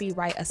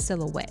copyright a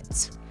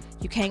silhouette.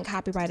 You can't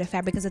copyright a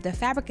fabric, because if the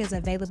fabric is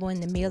available in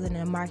the mill and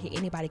in the market,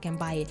 anybody can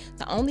buy it.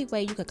 The only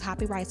way you could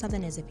copyright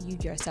something is if you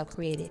yourself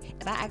create it.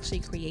 If I actually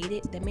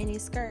created the mini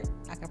skirt,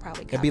 I could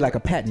probably it'd be like a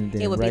patent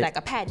then, it would right? be like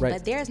a patent, Right.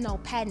 but there's no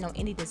patent on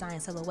any design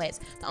silhouettes.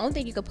 The only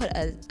thing you could put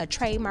a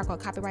trademark or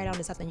copyright on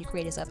is something you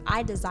created. So if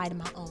I designed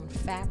my own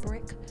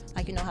fabric,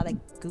 like you know how like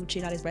Gucci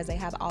and all these brands, they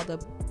have all the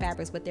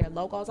fabrics with their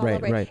logos all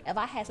over it. Right. If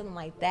I had something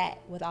like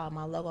that with all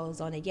my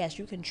logos on it, yes,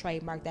 you can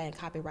trademark that and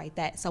copyright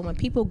that. So when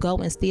people go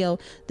and steal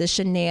the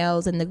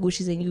Chanels and the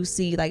Gucci's, and you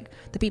see like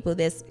the people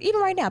that's even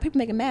right now, people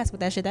making masks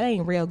with that shit, that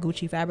ain't real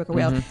Gucci fabric or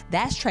real.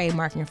 That's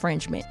trademark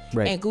infringement.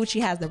 Right. And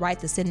Gucci has the right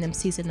to send them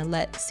cease and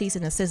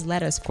desist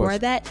letters for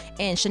that.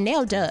 And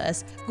Chanel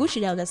does.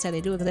 Gucci don't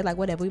necessarily do it because they're like,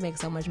 whatever, we make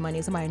so much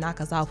money, somebody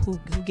knock us off, who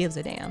gives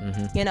a damn?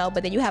 You know,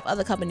 but then you have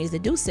other companies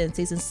that do send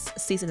cease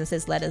and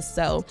desist letters.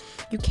 So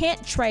you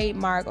can't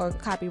trademark or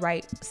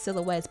copyright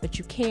silhouettes, but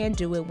you can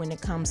do it when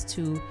it comes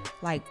to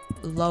like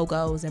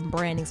logos and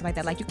branding, stuff like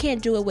that. Like you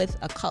can't do it with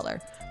a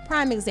color.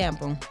 Prime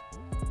example,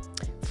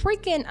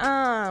 freaking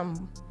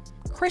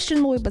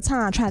Christian Louis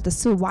Vuitton tried to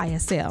sue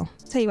YSL.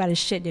 Tell you why this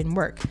shit didn't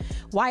work.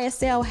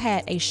 YSL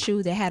had a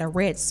shoe that had a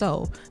red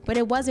sole, but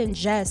it wasn't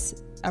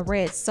just a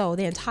red sole.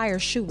 The entire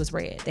shoe was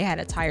red. They had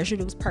a tire shoe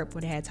that was purple.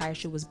 They had a tire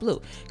shoe that was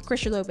blue.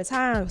 Christian Louis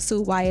Vuitton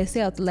sued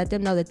YSL to let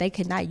them know that they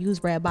could not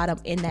use red bottom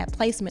in that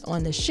placement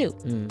on the shoe.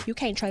 You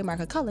can't trademark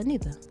a color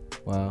neither.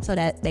 Wow. So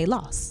that they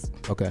lost.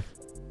 Okay.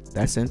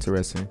 That's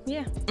interesting.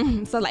 Yeah.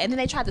 So like, and then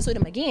they tried to sue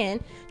them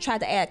again, tried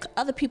to add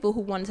other people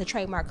who wanted to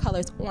trademark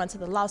colors onto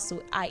the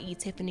lawsuit, i.e.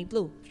 Tiffany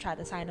Blue, tried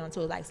to sign on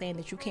to it, like saying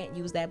that you can't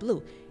use that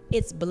blue.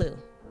 It's blue.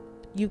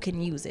 You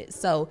can use it.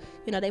 So,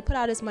 you know, they put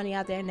all this money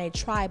out there and they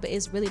try, but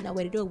it's really no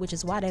way to do it, which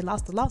is why they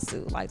lost the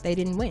lawsuit. Like they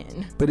didn't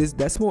win. But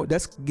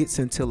that gets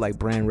into like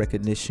brand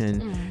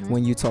recognition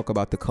when you talk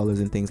about the colors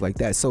and things like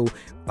that. So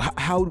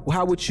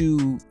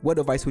what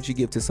advice would you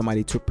give to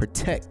somebody to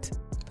protect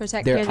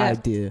their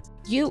idea?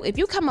 If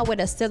you come up with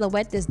a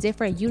silhouette that's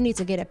different, you need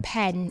to get a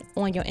patent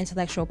on your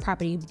intellectual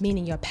property,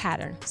 meaning your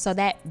pattern. So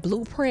that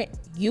blueprint,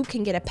 you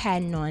can get a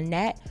patent on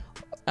that.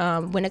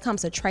 When it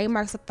comes to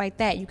trademarks, stuff like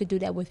that, you could do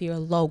that with your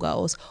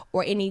logos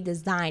or any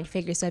design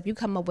figure. So if you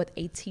come up with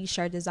a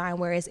t-shirt design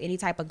where it's any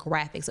type of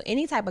graphics, so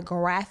any type of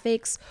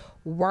graphics,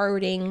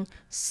 wording,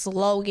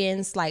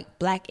 slogans, like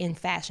Black in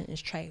Fashion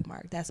is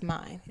trademark. That's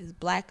mine. It's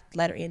black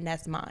letter N,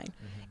 that's mine.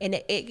 And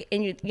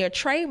your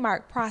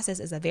trademark process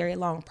is a very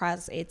long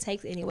process. It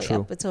takes anyway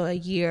up until a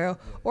year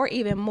or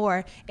even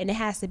more, and it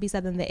has to be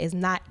something that is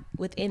not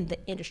within the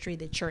industry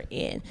that you're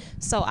in.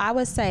 So I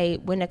would say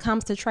when it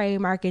comes to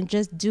trademarking,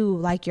 just do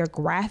like your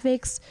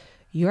graphics,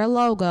 your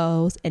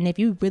logos, and if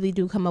you really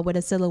do come up with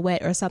a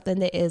silhouette or something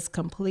that is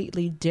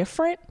completely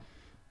different,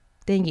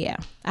 then yeah,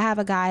 I have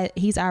a guy,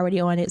 he's already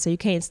on it, so you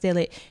can't steal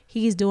it.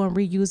 He's doing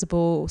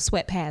reusable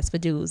sweat pads for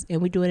dudes,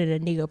 and we do it at a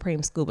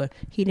neoprene scuba.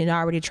 He didn't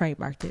already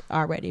trademarked it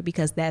already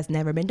because that's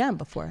never been done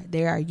before.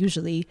 They are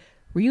usually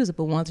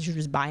reusable ones that you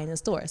just buy in the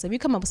store. So if you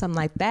come up with something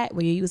like that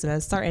where you're using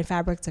a certain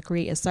fabric to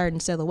create a certain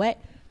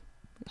silhouette,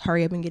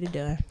 hurry up and get it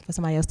done for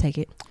somebody else take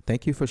it.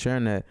 Thank you for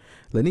sharing that.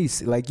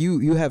 Lenese, like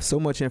you have so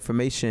much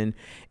information,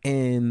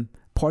 and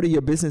part of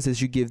your business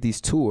is you give these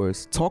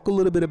tours. Talk a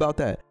little bit about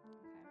that.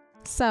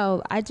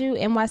 So I do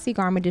NYC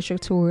Garment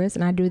District tours,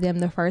 and I do them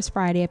the first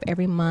Friday of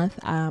every month.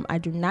 I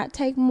do not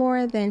take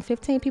more than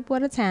 15 people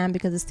at a time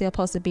because it's still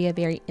supposed to be a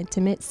very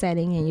intimate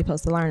setting and you're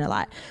supposed to learn a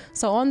lot.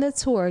 So on the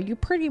tour, you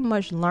pretty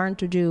much learn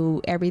to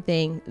do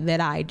everything that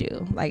I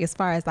do, like as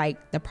far as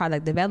like the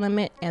product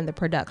development and the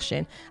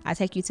production. I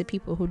take you to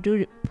people who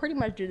do pretty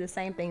much do the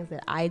same things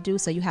that I do,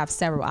 so you have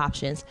several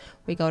options.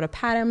 We go to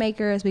pattern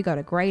makers, we go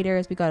to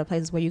graders, we go to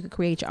places where you can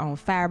create your own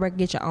fabric,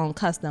 get your own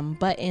custom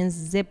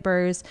buttons,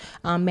 zippers,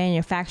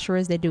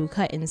 manufacturers that do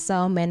cut and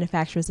sew,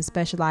 manufacturers that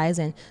specialize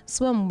in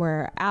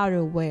swimwear,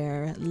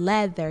 outerwear,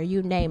 leather,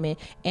 you name it.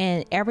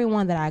 And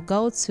everyone that I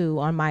go to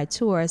on my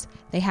tours,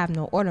 they have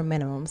no order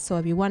minimum. So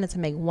if you wanted to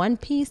make one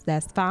piece,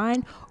 that's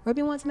fine. Or if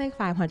you want to make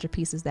 500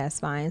 pieces, that's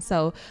fine.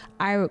 So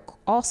I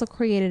also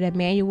created a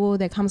manual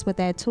that comes with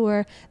that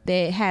tour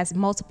that has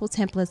multiple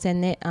templates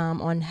in it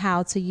on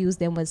how to use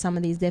them with some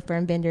of these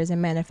different vendors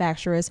and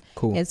manufacturers,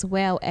 as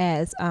well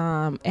as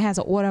it has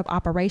an order of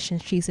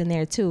operations sheets in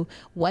there too.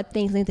 What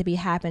things need to be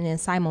happening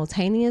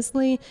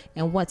simultaneously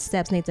and what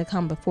steps need to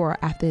come before or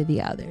after the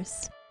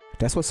others.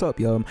 That's what's up,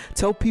 yo.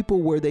 Tell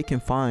people where they can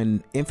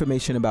find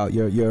information about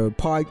your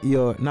not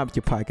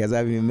your podcast. I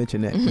haven't even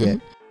mentioned that yet.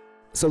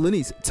 So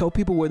Lenese, tell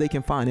people where they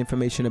can find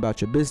information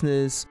about your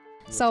business.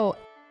 So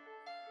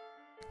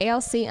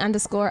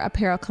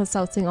LC_apparel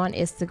consulting on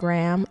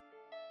Instagram.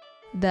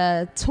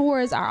 The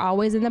tours are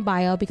always in the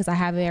bio because I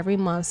have it every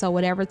month. So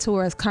whatever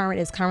tour is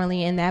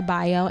currently in that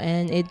bio,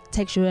 and it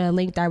takes you a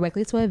link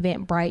directly to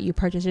Eventbrite. You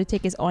purchase your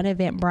tickets on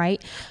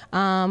Eventbrite.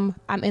 I'm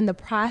in the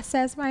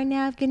process right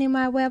now of getting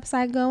my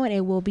website going.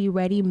 It will be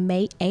ready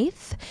May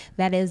 8th.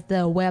 That is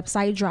the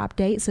website drop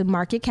date. So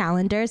mark your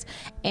calendars,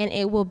 and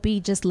it will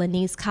be just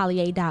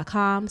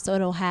lenesecalleea.com. So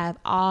it'll have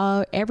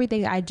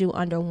everything I do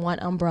under one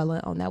umbrella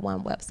on that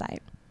one website.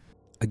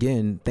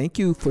 Again, thank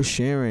you for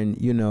sharing,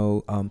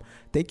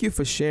 thank you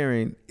for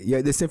sharing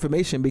this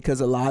information, because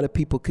a lot of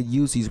people could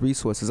use these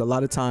resources. A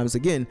lot of times,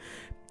 again,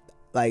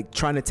 like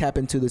trying to tap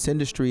into this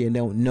industry and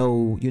don't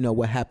know,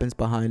 what happens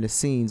behind the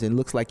scenes. And it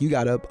looks like you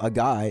got a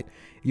guide,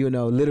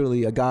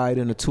 literally a guide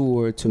and a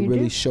tour to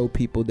really show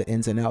people the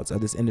ins and outs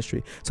of this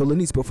industry. So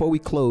Lenese, before we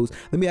close,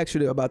 let me ask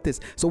you about this.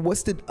 So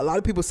a lot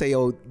of people say,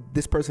 oh,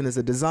 this person is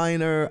a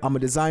designer, I'm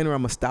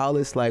a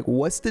stylist. Like,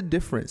 what's the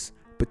difference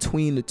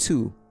between the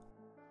two?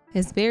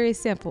 It's very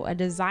simple. A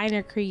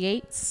designer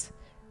creates,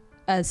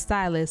 a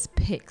stylist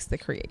picks the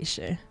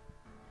creation.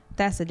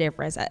 That's the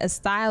difference. A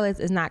stylist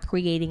is not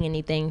creating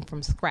anything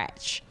from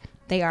scratch.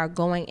 They are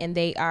going and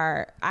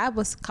I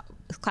was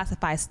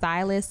classify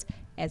stylists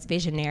as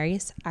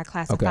visionaries. I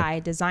classify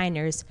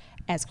designers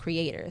as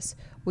creators.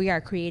 We are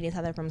creating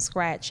something from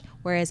scratch,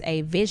 whereas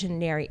a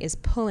visionary is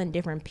pulling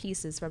different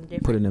pieces from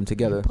different,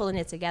 pulling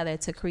it together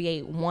to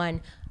create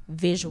one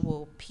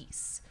visual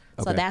piece.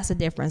 So that's the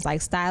difference.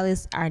 Like,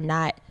 stylists are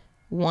not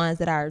ones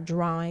that are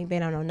drawing. They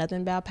don't know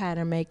nothing about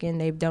pattern making.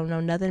 They don't know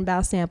nothing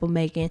about sample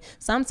making.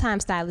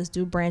 Sometimes stylists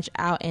do branch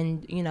out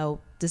and,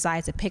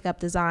 decide to pick up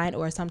design,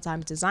 or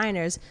sometimes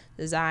designers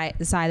decide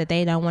that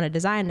they don't want to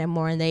design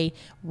anymore and they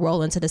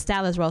roll into the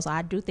stylist role. So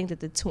I do think that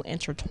the two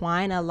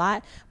intertwine a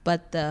lot,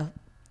 but the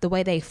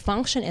way they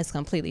function is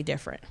completely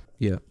different.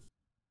 Yeah.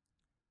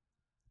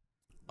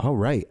 All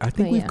right. I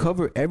think we've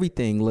covered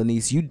everything,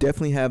 Lenese. You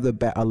definitely have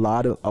a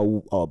lot of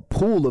a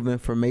pool of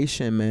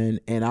information, man.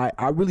 And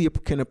I really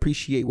can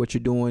appreciate what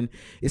you're doing.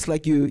 It's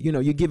like you're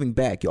giving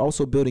back. You're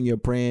also building your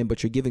brand,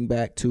 but you're giving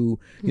back to,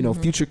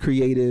 future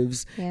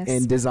creatives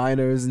and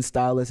designers and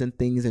stylists and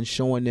things, and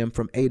showing them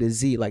from A to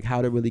Z, like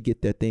how to really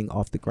get their thing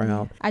off the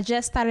ground. I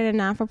just started a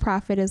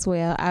non-for-profit as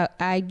well.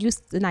 I've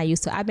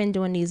been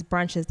doing these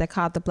brunches. They're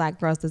called the Black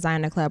Girls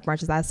Designer Club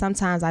brunches.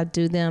 Sometimes I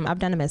do them. I've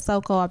done them at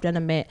SoCo. I've done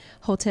them at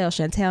Hotel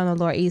Chantel on the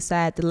Lower East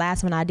Side. The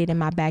last one I did in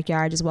my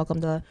backyard, I just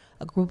welcomed a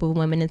group of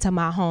women into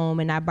my home,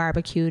 and I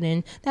barbecued,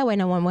 and that way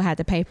no one would have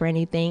to pay for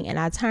anything. And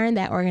I turned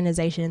that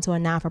organization into a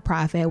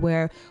non-for-profit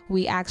where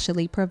we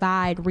actually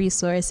provide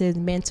resources,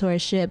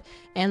 mentorship,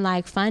 and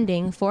like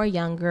funding for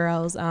young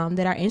girls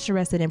that are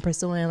interested in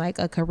pursuing like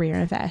a career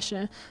in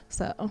fashion.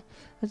 So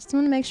I just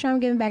want to make sure I'm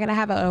giving back, and I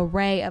have an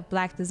array of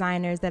Black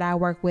designers that I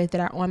work with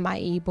that are on my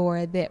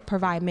e-board that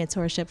provide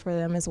mentorship for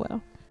them as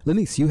well.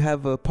 Lenese, you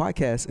have a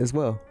podcast as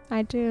well.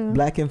 I do.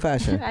 Black in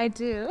Fashion. I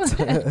do.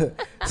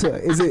 So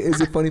is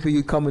it funny for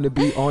you coming to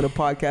be on a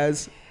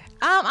podcast?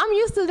 I'm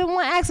used to the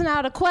one asking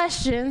all the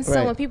questions.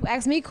 So when people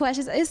ask me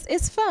questions,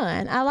 it's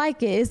fun. I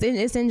like it.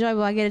 It's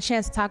enjoyable. I get a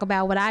chance to talk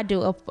about what I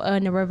do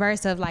in the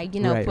reverse of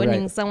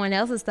putting someone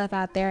else's stuff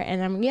out there.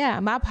 And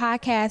my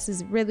podcast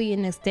is really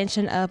an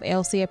extension of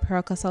LC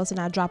Apparel Consultant.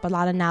 I drop a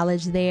lot of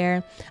knowledge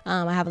there.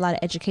 I have a lot of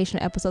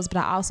educational episodes, but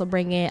I also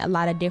bring in a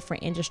lot of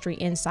different industry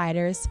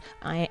insiders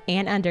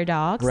and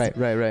underdogs. Right.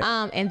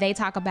 And they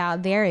talk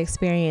about their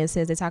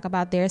experiences. They talk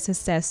about their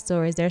success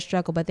stories, their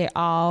struggle, but they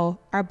all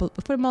are, for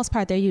the most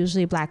part, they're usually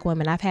Black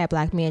women. I've had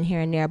Black men here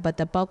and there, but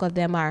the bulk of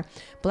them are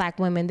Black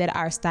women that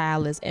are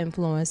stylists,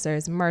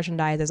 influencers,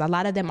 merchandisers. A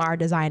lot of them are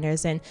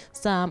designers, and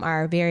some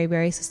are very,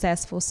 very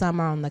successful. Some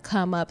are on the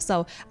come up.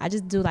 So I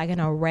just do like an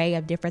array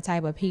of different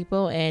type of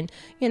people, and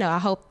I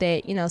hope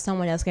that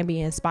someone else can be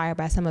inspired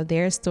by some of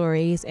their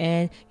stories,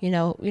 and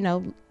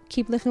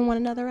keep lifting one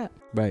another up.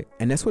 Right.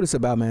 And that's what it's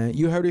about, man.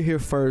 You heard it here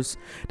first.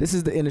 This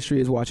is the Industry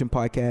is Watching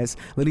podcast.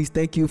 Lenese,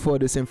 thank you for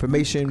this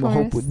information.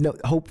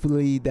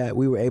 Hopefully that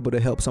we were able to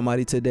help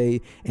somebody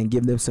today and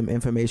give them some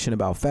information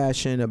about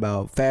fashion,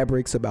 about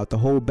fabrics, about the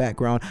whole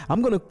background.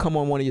 I'm going to come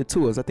on one of your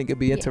tours. I think it'd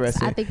be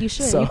interesting. I think you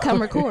should. You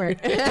come record.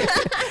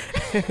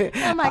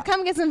 I'm like,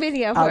 come get some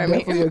video for me. I'll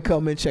definitely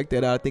come and check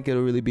that out. I think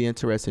it'll really be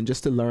interesting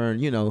just to learn,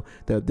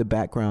 the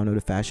background of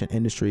the fashion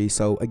industry.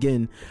 So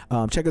again,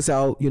 check us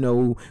out.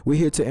 We're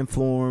here to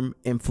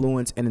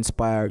influence and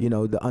inspire,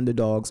 the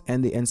underdogs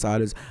and the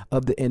insiders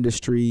of the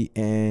industry.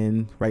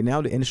 And right now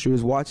the industry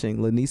is watching.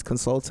 Lenese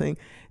Consulting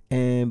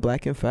and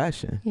Black in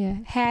Fashion. Yeah.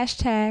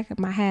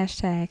 My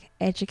hashtag,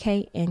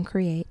 educate and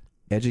create.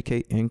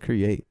 Educate and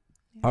create.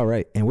 All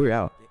right. And we're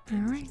out. All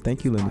right.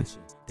 Thank you, Lenese.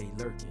 They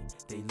lurking,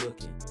 they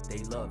looking,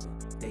 they loving,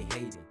 they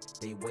hating,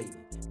 they waiting,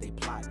 they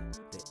plotting.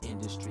 The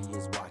industry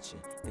is watching.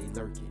 They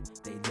lurking,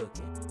 they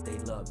looking, they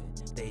loving,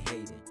 they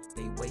hating,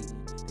 they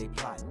waiting, they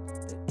plotting.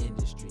 The